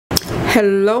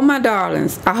Hello my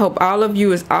darlings, I hope all of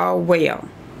you is all well.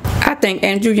 I think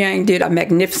Andrew Yang did a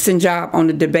magnificent job on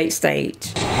the debate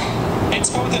stage. It's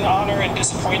both an honor and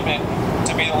disappointment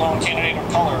to be the lone candidate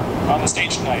of color on the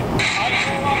stage tonight. I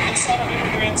grew up the son of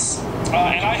immigrants,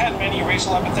 and I had many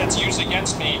racial epithets used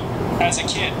against me as a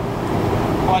kid.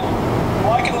 But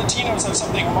Black and Latinos have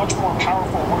something much more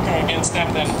powerful working against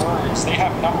them than words. They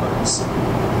have numbers.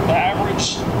 The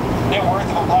average net worth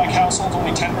of a Black household is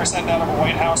only 10% out of a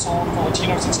white household. For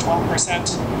Latinos, it's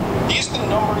 12%. These are the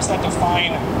numbers that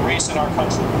define race in our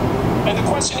country. And the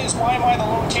question is, why am I the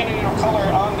lone candidate of color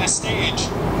on this stage?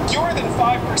 Fewer than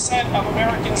 5% of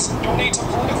Americans donate to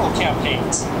political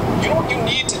campaigns. You know what you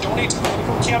need to donate to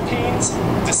political campaigns?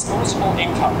 Disposable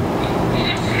income.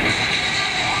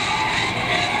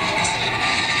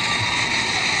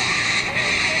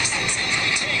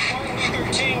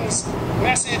 King's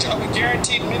message of a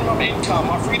guaranteed minimum income,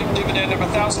 a freedom dividend of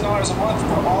 $1,000 a month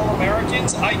for all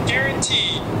Americans. I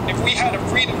guarantee if we had a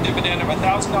freedom dividend of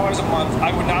 $1,000 a month,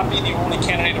 I would not be the only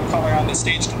candidate of color on this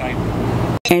stage tonight.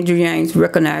 Andrew Yang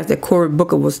recognized that Cory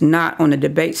Booker was not on the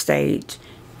debate stage,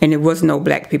 and there was no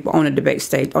black people on the debate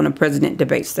stage, on the president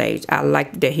debate stage. I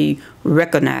liked that he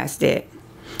recognized that.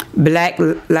 Black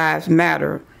Lives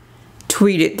Matter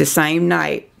tweeted the same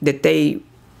night that they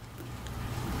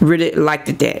really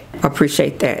liked that.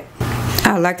 Appreciate that.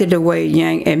 I liked the way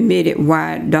Yang admitted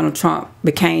why Donald Trump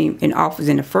became in office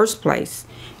in the first place.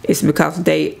 It's because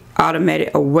they automated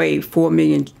away 4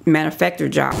 million manufactured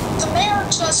jobs. The mayor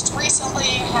just recently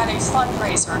had a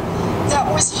fundraiser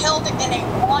that was held in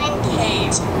a wine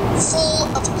cave full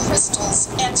of crystals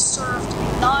and served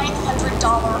 $900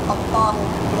 a bottle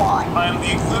of wine. I'm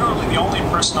literally the only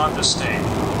person on this stage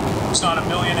who's not a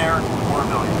millionaire or a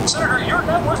billionaire. Senator, your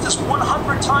net worth is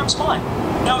 100 times mine.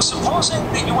 Now, supposing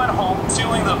that you went home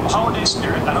feeling the holiday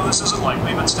spirit, I know this isn't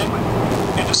likely, but stay with me,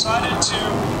 and decided to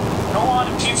go on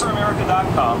to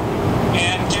pforamerica.com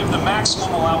and give the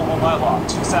maximum allowable by law,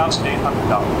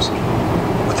 $2,800.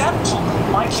 Would that pull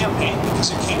my campaign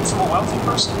because it came from a wealthy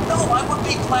person? No, I would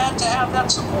be glad to have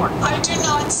that support. I do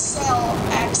not sell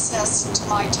access to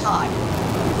my time.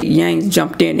 Yang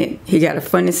jumped in it. He got a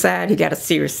funny side, he got a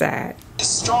serious side.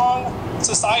 Strong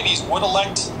societies would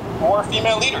elect more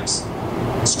female leaders.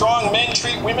 Strong men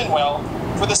treat women well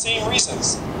for the same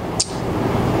reasons.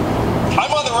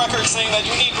 I'm on the record saying that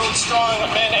you need both strong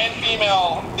men and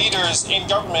female leaders in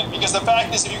government, because the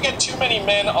fact is, if you get too many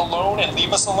men alone and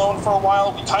leave us alone for a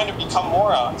while, we kind of become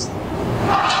morons.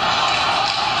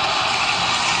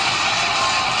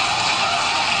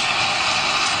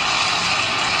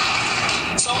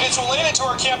 So it's related to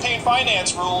our campaign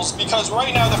finance rules, because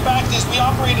right now the fact is we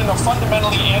operate in a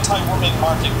fundamentally anti-woman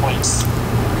marketplace.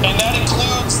 And that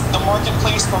includes the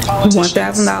marketplace for politicians.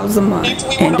 $1,000 a month if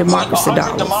we and were to democracy put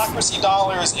dollars. democracy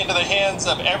dollars into the hands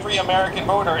of every American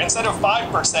voter, instead of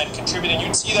 5% contributing,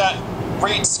 you'd see that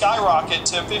rate skyrocket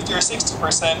to 50 or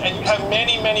 60%, and you'd have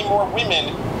many, many more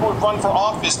women who would run for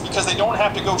office because they don't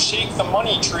have to go shake the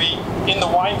money tree in the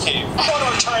wine cave. I want to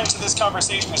return to this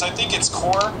conversation because I think it's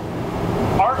core.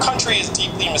 Our country is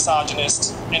deeply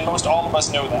misogynist, and most all of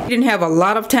us know that. He didn't have a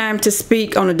lot of time to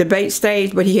speak on the debate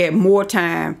stage, but he had more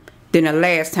time than the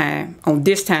last time, on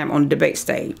this time on the debate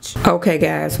stage. Okay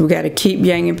guys, we got to keep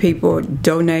yanging people,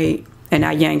 donate, and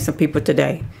I yang some people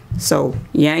today. So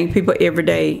yang people every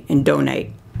day and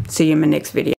donate. See you in my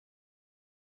next video.